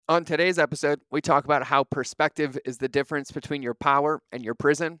On today's episode, we talk about how perspective is the difference between your power and your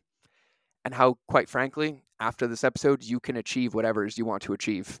prison, and how, quite frankly, after this episode, you can achieve whatever it is you want to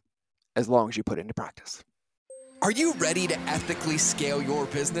achieve as long as you put it into practice. Are you ready to ethically scale your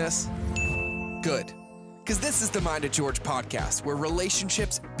business? Good. Because this is the Mind of George podcast, where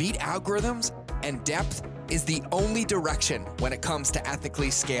relationships beat algorithms and depth is the only direction when it comes to ethically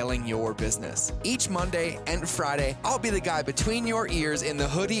scaling your business. Each Monday and Friday, I'll be the guy between your ears in the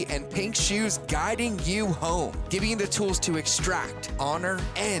hoodie and pink shoes guiding you home, giving you the tools to extract, honor,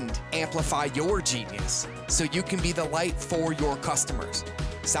 and amplify your genius so you can be the light for your customers.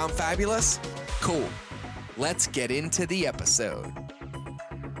 Sound fabulous? Cool. Let's get into the episode.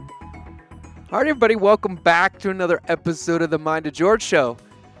 All right, everybody, welcome back to another episode of the Mind of George show.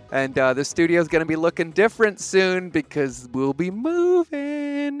 And the studio is going to be looking different soon because we'll be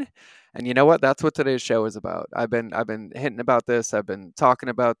moving. And you know what? That's what today's show is about. I've been hinting about this. I've been talking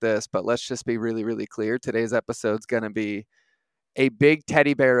about this, but let's just be really, really clear. Today's episode's going to be a big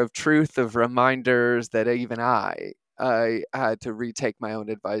teddy bear of truth, of reminders that even I had to retake my own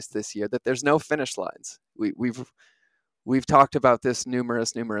advice this year, that there's no finish lines. We've talked about this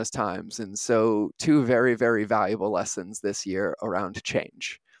numerous times. And so 2 very, very valuable lessons this year around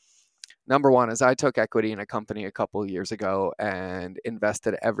change. Number one is I took equity in a company a couple of years ago and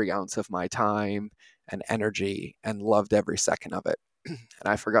invested every ounce of my time and energy and loved every second of it. And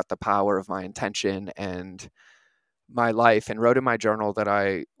I forgot the power of my intention and my life and wrote in my journal that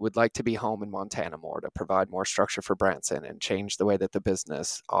I would like to be home in Montana more, to provide more structure for Branson and change the way that the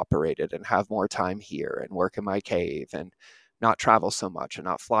business operated and have more time here and work in my cave and not travel so much and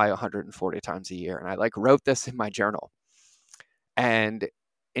not fly 140 times a year. And I wrote this in my journal. And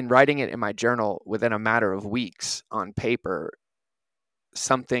in writing it in my journal, within a matter of weeks on paper,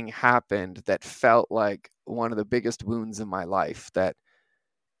 something happened that felt like one of the biggest wounds in my life, that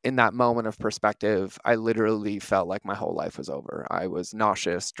in that moment of perspective, I literally felt like my whole life was over. I was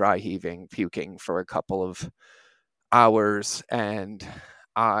nauseous, dry heaving, puking for a couple of hours, and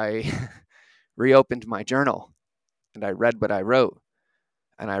I reopened my journal and I read what I wrote.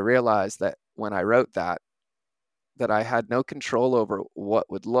 And I realized that when I wrote that I had no control over what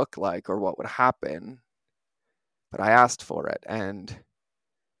would look like or what would happen, but I asked for it. And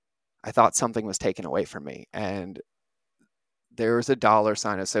I thought something was taken away from me. And there was a dollar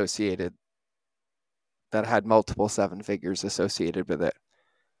sign associated that had multiple 7 figures associated with it.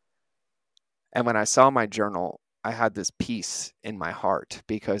 And when I saw my journal, I had this peace in my heart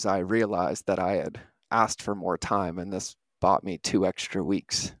because I realized that I had asked for more time, and this bought me 2 extra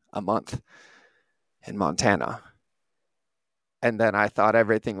weeks a month in Montana. And then I thought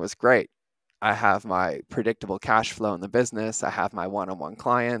everything was great. I have my predictable cash flow in the business. I have my one-on-one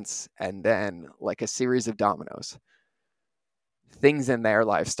clients. And then, like a series of dominoes, things in their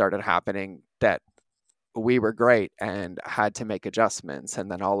life started happening that we were great and had to make adjustments.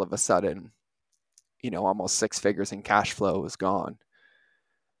 And then all of a sudden, almost 6 figures in cash flow was gone.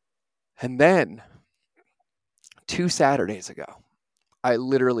 And then 2 Saturdays ago, I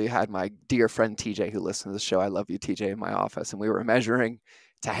literally had my dear friend TJ, who listens to the show, I love you, TJ, in my office. And we were measuring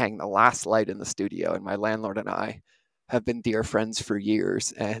to hang the last light in the studio. And my landlord and I have been dear friends for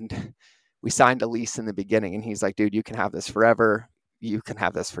years. And we signed a lease in the beginning. And he's like, dude, you can have this forever. You can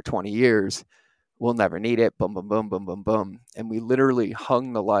have this for 20 years. We'll never need it. Boom, boom, boom, boom, boom, boom. And we literally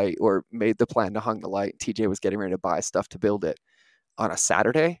hung the light, or made the plan to hang the light. TJ was getting ready to buy stuff to build it on a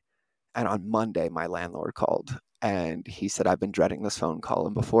Saturday. And on Monday, my landlord called. And he said, I've been dreading this phone call.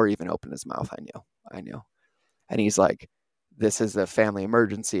 And before he even opened his mouth, I knew. And he's like, this is a family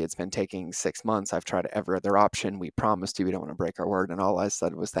emergency. It's been taking 6 months. I've tried every other option. We promised you we don't want to break our word. And all I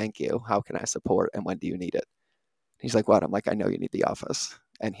said was, thank you. How can I support? And when do you need it? He's like, what? I'm like, I know you need the office.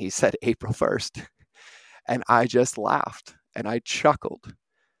 And he said, April 1st. And I just laughed and I chuckled.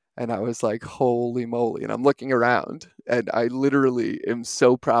 And I was like, holy moly. And I'm looking around and I literally am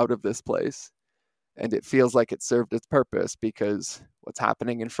so proud of this place. And it feels like it served its purpose, because what's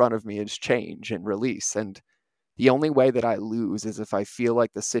happening in front of me is change and release. And the only way that I lose is if I feel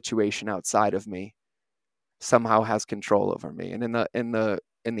like the situation outside of me somehow has control over me. And in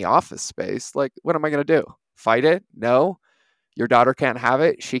the office space, like, what am I going to do? Fight it? No. Your daughter can't have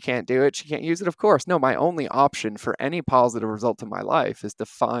it. She can't do it. She can't use it. Of course. No, my only option for any positive result in my life is to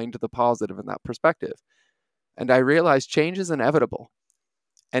find the positive in that perspective. And I realized change is inevitable.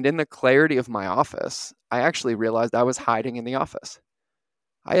 And in the clarity of my office, I actually realized I was hiding in the office.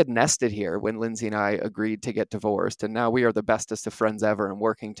 I had nested here when Lindsay and I agreed to get divorced, and now we are the bestest of friends ever and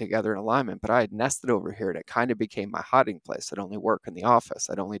working together in alignment. But I had nested over here, and it kind of became my hiding place. I'd only work in the office.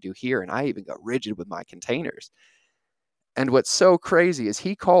 I'd only do here, and I even got rigid with my containers. And what's so crazy is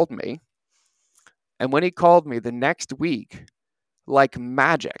he called me. And when he called me the next week, like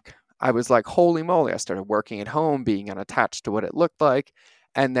magic, I was like, holy moly. I started working at home, being unattached to what it looked like.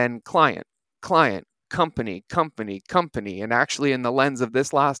 And then client, company. And actually, in the lens of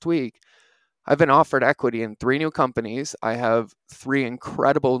this last week, I've been offered equity in 3 new companies. I have 3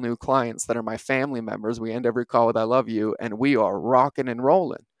 incredible new clients that are my family members. We end every call with I love you, and we are rocking and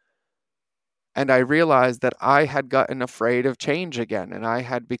rolling. And I realized that I had gotten afraid of change again, and I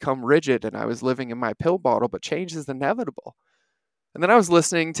had become rigid, and I was living in my pill bottle, but change is inevitable. And then I was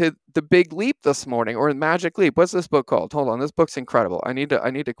listening to The Big Leap this morning, or Magic Leap. What's this book called? Hold on, this book's incredible. I need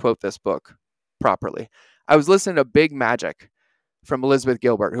to quote this book properly. I was listening to Big Magic from Elizabeth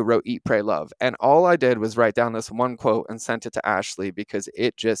Gilbert, who wrote Eat, Pray, Love. And all I did was write down this one quote and sent it to Ashley because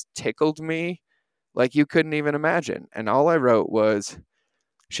it just tickled me like you couldn't even imagine. And all I wrote was,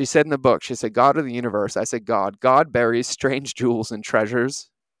 she said in the book, she said, God of the universe. I said, God buries strange jewels and treasures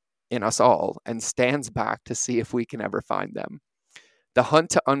in us all and stands back to see if we can ever find them. The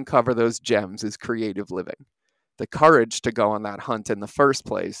hunt to uncover those gems is creative living. The courage to go on that hunt in the first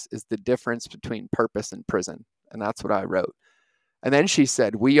place is the difference between purpose and prison. And that's what I wrote. And then she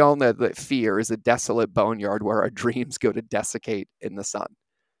said, we all know that fear is a desolate boneyard where our dreams go to desiccate in the sun.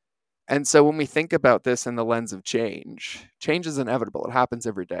 And so when we think about this in the lens of change, change is inevitable. It happens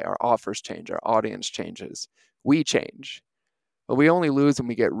every day. Our offers change, our audience changes, we change. But we only lose when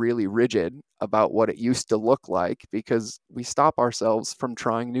we get really rigid about what it used to look like because we stop ourselves from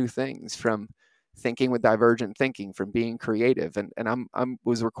trying new things, from thinking with divergent thinking, from being creative. And I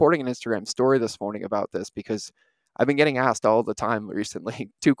was recording an Instagram story this morning about this because I've been getting asked all the time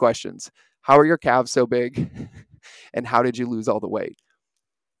recently 2 questions. How are your calves so big? And how did you lose all the weight?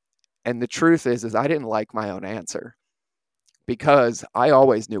 And the truth is I didn't like my own answer because I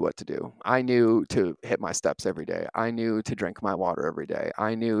always knew what to do. I knew to hit my steps every day. I knew to drink my water every day.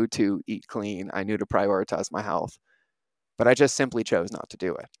 I knew to eat clean. I knew to prioritize my health. But I just simply chose not to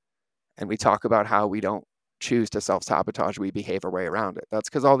do it. And we talk about how we don't choose to self-sabotage, we behave our way around it. That's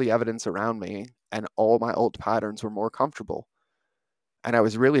because all the evidence around me and all my old patterns were more comfortable. And I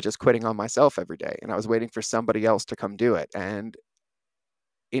was really just quitting on myself every day. And I was waiting for somebody else to come do it. And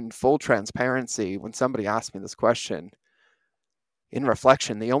in full transparency, when somebody asked me this question, in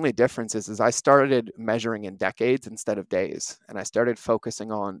reflection, the only difference is I started measuring in decades instead of days. And I started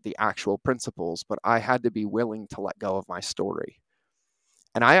focusing on the actual principles, but I had to be willing to let go of my story.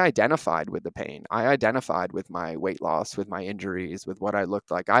 And I identified with the pain. I identified with my weight loss, with my injuries, with what I looked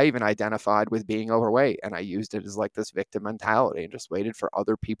like. I even identified with being overweight, and I used it as like this victim mentality and just waited for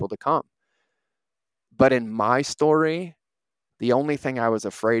other people to come. But in my story, the only thing I was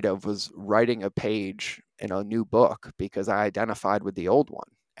afraid of was writing a page in a new book because I identified with the old one.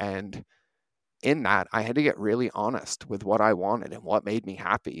 And in that, I had to get really honest with what I wanted and what made me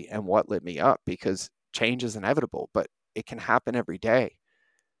happy and what lit me up, because change is inevitable, but it can happen every day.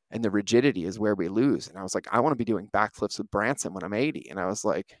 And the rigidity is where we lose. And I was like, I want to be doing backflips with Branson when I'm 80. And I was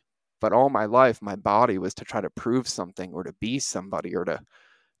like, but all my life, my body was to try to prove something or to be somebody or to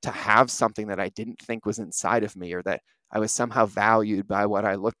have something that I didn't think was inside of me, or that I was somehow valued by what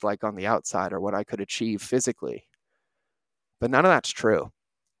I looked like on the outside or what I could achieve physically. But none of that's true.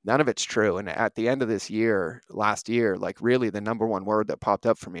 None of it's true. And at the end of this year, last year, like really the number one word that popped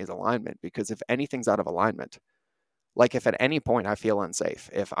up for me is alignment. Because if anything's out of alignment, like if at any point I feel unsafe,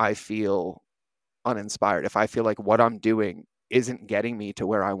 if I feel uninspired, if I feel like what I'm doing isn't getting me to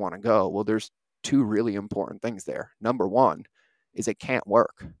where I want to go, well, there's 2 really important things there. Number 1 is it can't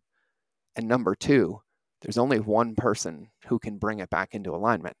work. And number 2, there's only one person who can bring it back into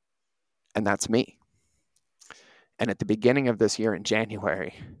alignment, and that's me. And at the beginning of this year in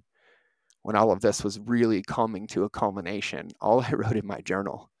January, when all of this was really coming to a culmination, all I wrote in my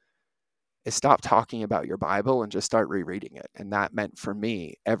journal is stop talking about your Bible and just start rereading it. And that meant for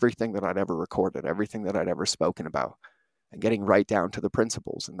me, everything that I'd ever recorded, everything that I'd ever spoken about, and getting right down to the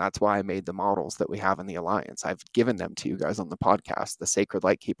principles. And that's why I made the models that we have in the Alliance. I've given them to you guys on the podcast, the Sacred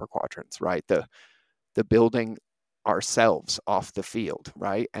Light Keeper quadrants, right? The building ourselves off the field,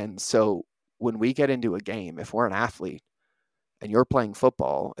 right? And so when we get into a game, if we're an athlete and you're playing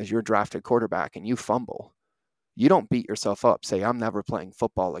football as your drafted quarterback and you fumble, you don't beat yourself up, say, I'm never playing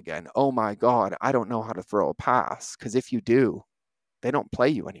football again. Oh my God, I don't know how to throw a pass. Because if you do, they don't play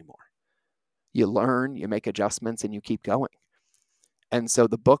you anymore. You learn, you make adjustments, and you keep going. And so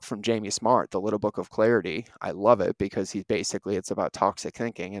the book from Jamie Smart, The Little Book of Clarity, I love it because it's about toxic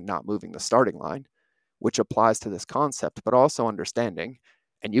thinking and not moving the starting line, which applies to this concept, but also understanding.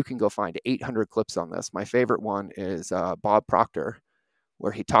 And you can go find 800 clips on this. My favorite one is Bob Proctor,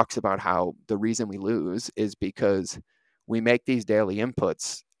 where he talks about how the reason we lose is because We make these daily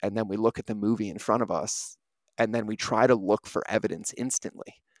inputs, and then we look at the movie in front of us, and then we try to look for evidence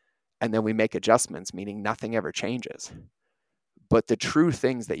instantly. And then we make adjustments, meaning nothing ever changes. But the true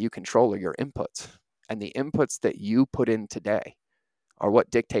things that you control are your inputs. And the inputs that you put in today are what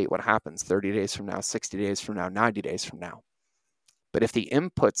dictate what happens 30 days from now, 60 days from now, 90 days from now. But if the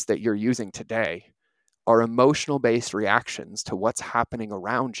inputs that you're using today are emotional-based reactions to what's happening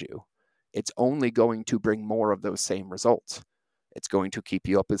around you, it's only going to bring more of those same results. It's going to keep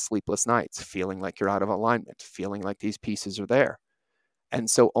you up with sleepless nights, feeling like you're out of alignment, feeling like these pieces are there. And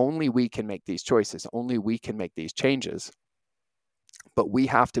so only we can make these choices. Only we can make these changes. But we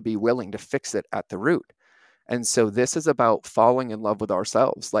have to be willing to fix it at the root. And so this is about falling in love with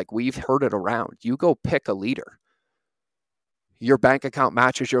ourselves. Like, we've heard it around. You go pick a leader. Your bank account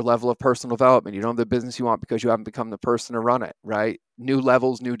matches your level of personal development. You don't have the business you want because you haven't become the person to run it, right? New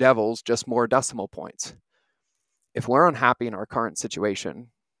levels, new devils, just more decimal points. If we're unhappy in our current situation,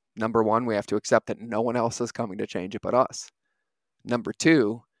 number one, we have to accept that no one else is coming to change it but us. Number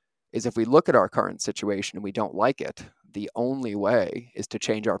two is, if we look at our current situation and we don't like it, the only way is to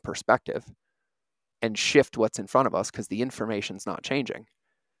change our perspective and shift what's in front of us, because the information's not changing.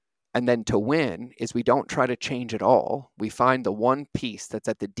 And then to win is, we don't try to change it all. We find the one piece that's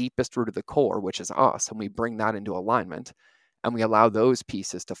at the deepest root of the core, which is us, and we bring that into alignment, and we allow those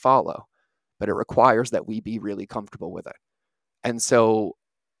pieces to follow. But it requires that we be really comfortable with it. And so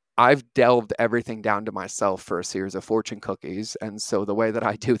I've delved everything down to myself for a series of fortune cookies. And so the way that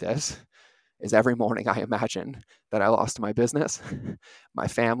I do this is, every morning I imagine that I lost my business, my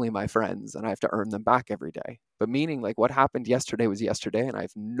family, my friends, and I have to earn them back every day. But meaning, like, what happened yesterday was yesterday, and I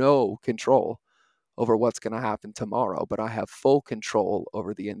have no control over what's going to happen tomorrow, but I have full control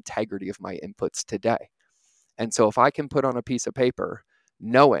over the integrity of my inputs today. And so if I can put on a piece of paper,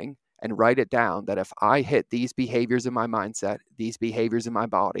 knowing and write it down, that if I hit these behaviors in my mindset, these behaviors in my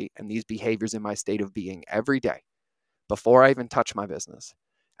body, and these behaviors in my state of being every day, before I even touch my business,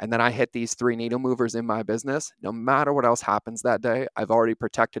 and then I hit these 3 needle movers in my business, no matter what else happens that day, I've already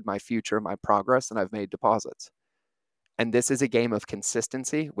protected my future, my progress, and I've made deposits. And this is a game of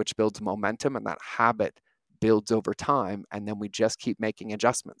consistency, which builds momentum, and that habit builds over time. And then we just keep making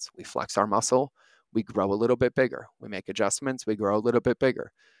adjustments. We flex our muscle, we grow a little bit bigger. We make adjustments, we grow a little bit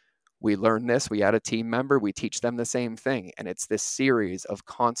bigger. We learn this, we add a team member, we teach them the same thing. And it's this series of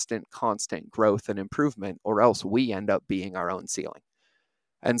constant growth and improvement, or else we end up being our own ceiling.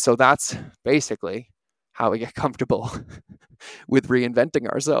 And so that's basically how we get comfortable with reinventing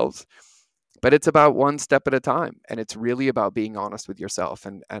ourselves. But it's about one step at a time. And it's really about being honest with yourself.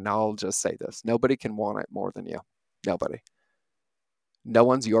 And I'll just say this: nobody can want it more than you. Nobody. No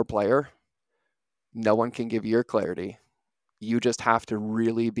one's your player. No one can give you your clarity. You just have to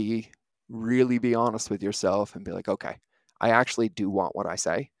really be honest with yourself and be like, okay, I actually do want what I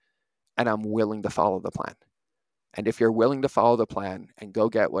say, and I'm willing to follow the plan. And if you're willing to follow the plan and go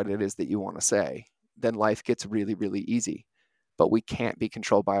get what it is that you want to say, then life gets really, really easy. But we can't be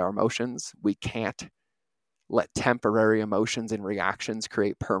controlled by our emotions. We can't let temporary emotions and reactions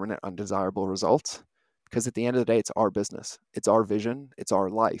create permanent undesirable results, because at the end of the day, it's our business. It's our vision. It's our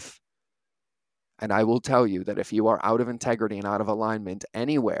life. And I will tell you that if you are out of integrity and out of alignment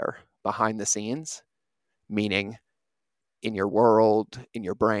anywhere behind the scenes, meaning in your world, in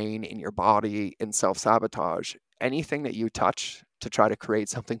your brain, in your body, in self-sabotage, anything that you touch to try to create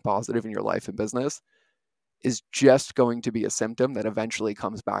something positive in your life and business is just going to be a symptom that eventually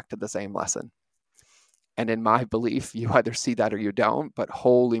comes back to the same lesson. And in my belief, you either see that or you don't. But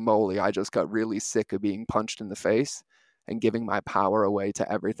holy moly, I just got really sick of being punched in the face and giving my power away to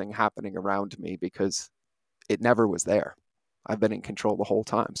everything happening around me, because it never was there. I've been in control the whole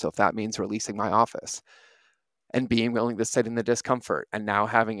time. So if that means releasing my office and being willing to sit in the discomfort and now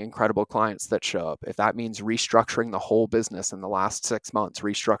having incredible clients that show up, if that means restructuring the whole business in the last 6 months,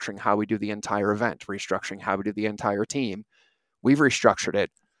 restructuring how we do the entire event, restructuring how we do the entire team, we've restructured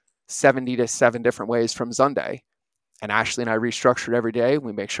it 77 different ways from Sunday. And Ashley and I restructured every day.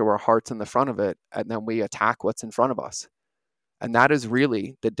 We make sure our heart's in the front of it, and then we attack what's in front of us. And that is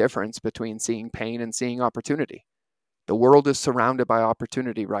really the difference between seeing pain and seeing opportunity. The world is surrounded by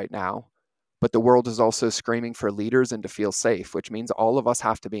opportunity right now, but the world is also screaming for leaders and to feel safe, which means all of us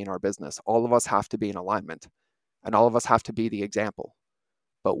have to be in our business. All of us have to be in alignment, and all of us have to be the example.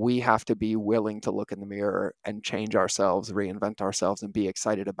 But we have to be willing to look in the mirror and change ourselves, reinvent ourselves, and be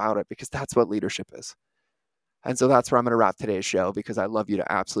excited about it, because that's what leadership is. And so that's where I'm going to wrap today's show, because I love you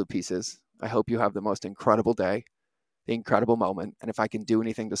to absolute pieces. I hope you have the most incredible day, the incredible moment. And if I can do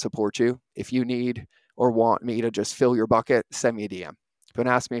anything to support you, if you need or want me to just fill your bucket, send me a DM. If you want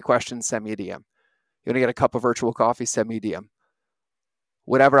to ask me a question, send me a DM. You want to get a cup of virtual coffee, send me a DM.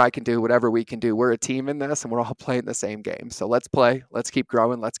 Whatever I can do, whatever we can do, we're a team in this and we're all playing the same game. So let's play, let's keep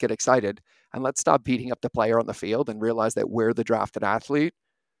growing, let's get excited, and let's stop beating up the player on the field and realize that we're the drafted athlete.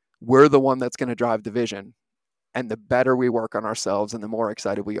 We're the one that's going to drive the vision. And the better we work on ourselves and the more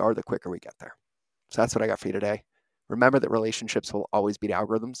excited we are, the quicker we get there. So that's what I got for you today. Remember that relationships will always beat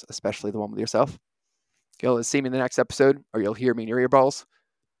algorithms, especially the one with yourself. You'll see me in the next episode, or you'll hear me in your earballs.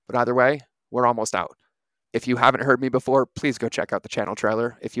 But either way, we're almost out. If you haven't heard me before, please go check out the channel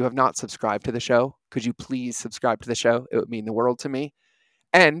trailer. If you have not subscribed to the show, could you please subscribe to the show? It would mean the world to me.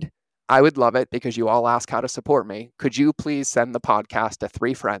 And I would love it because you all ask how to support me. Could you please send the podcast to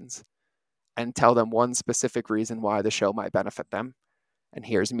 3 friends and tell them one specific reason why the show might benefit them? And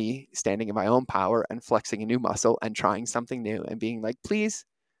here's me standing in my own power and flexing a new muscle and trying something new and being like, please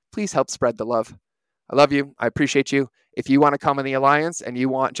help spread the love. I love you. I appreciate you. If you want to come in the Alliance and you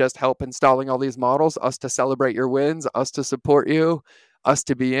want just help installing all these models, us to celebrate your wins, us to support you, us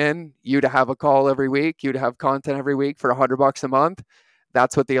to be in, you to have a call every week, you to have content every week for $100 a month,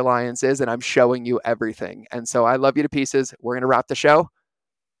 that's what the Alliance is. And I'm showing you everything. And so I love you to pieces. We're going to wrap the show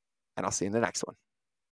and I'll see you in the next one.